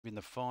in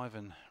the 5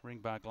 and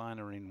Ringbark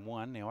Lana in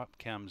 1. Now up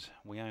comes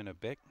Weona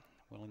Beck,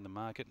 well in the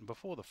market, and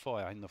before the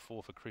fire in the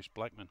 4 for Chris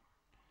Blackman.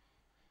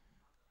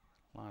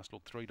 Last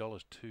look, $3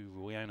 to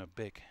Weona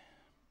Beck.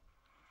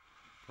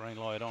 Green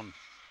light on.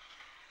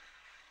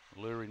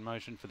 Lure in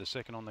motion for the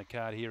second on the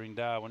card here in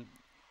Darwin.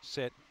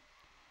 Set.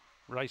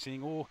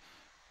 Racing. Or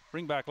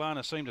Ringbark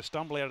Lana seemed to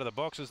stumble out of the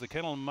boxes. The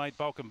kennel made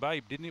Balkan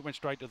Babe, didn't it? Went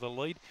straight to the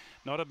lead.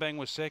 Not a Bang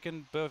was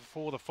second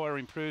before the fire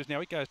improves.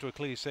 Now it goes to a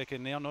clear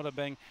second now. Not a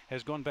Bang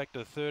has gone back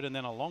to third and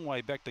then a long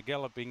way back to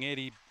Galloping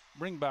Eddie.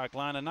 Ringbark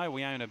Lana, no,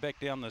 we own her back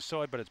down the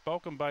side, but it's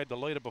Balkan Babe the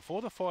leader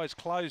before the fire's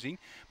closing.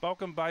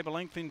 Balkan Babe a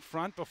length in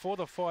front before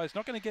the fire's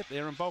not going to get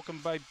there, and Balkan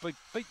Babe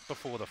beat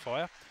before the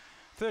fire.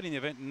 Third in the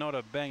event, Not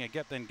a Bang, a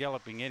gap then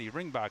Galloping Eddie.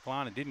 Ringbark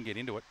Lana didn't get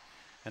into it,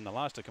 and the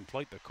last to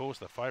complete the course,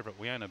 the favourite,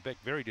 we own her back,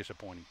 very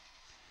disappointing.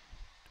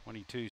 22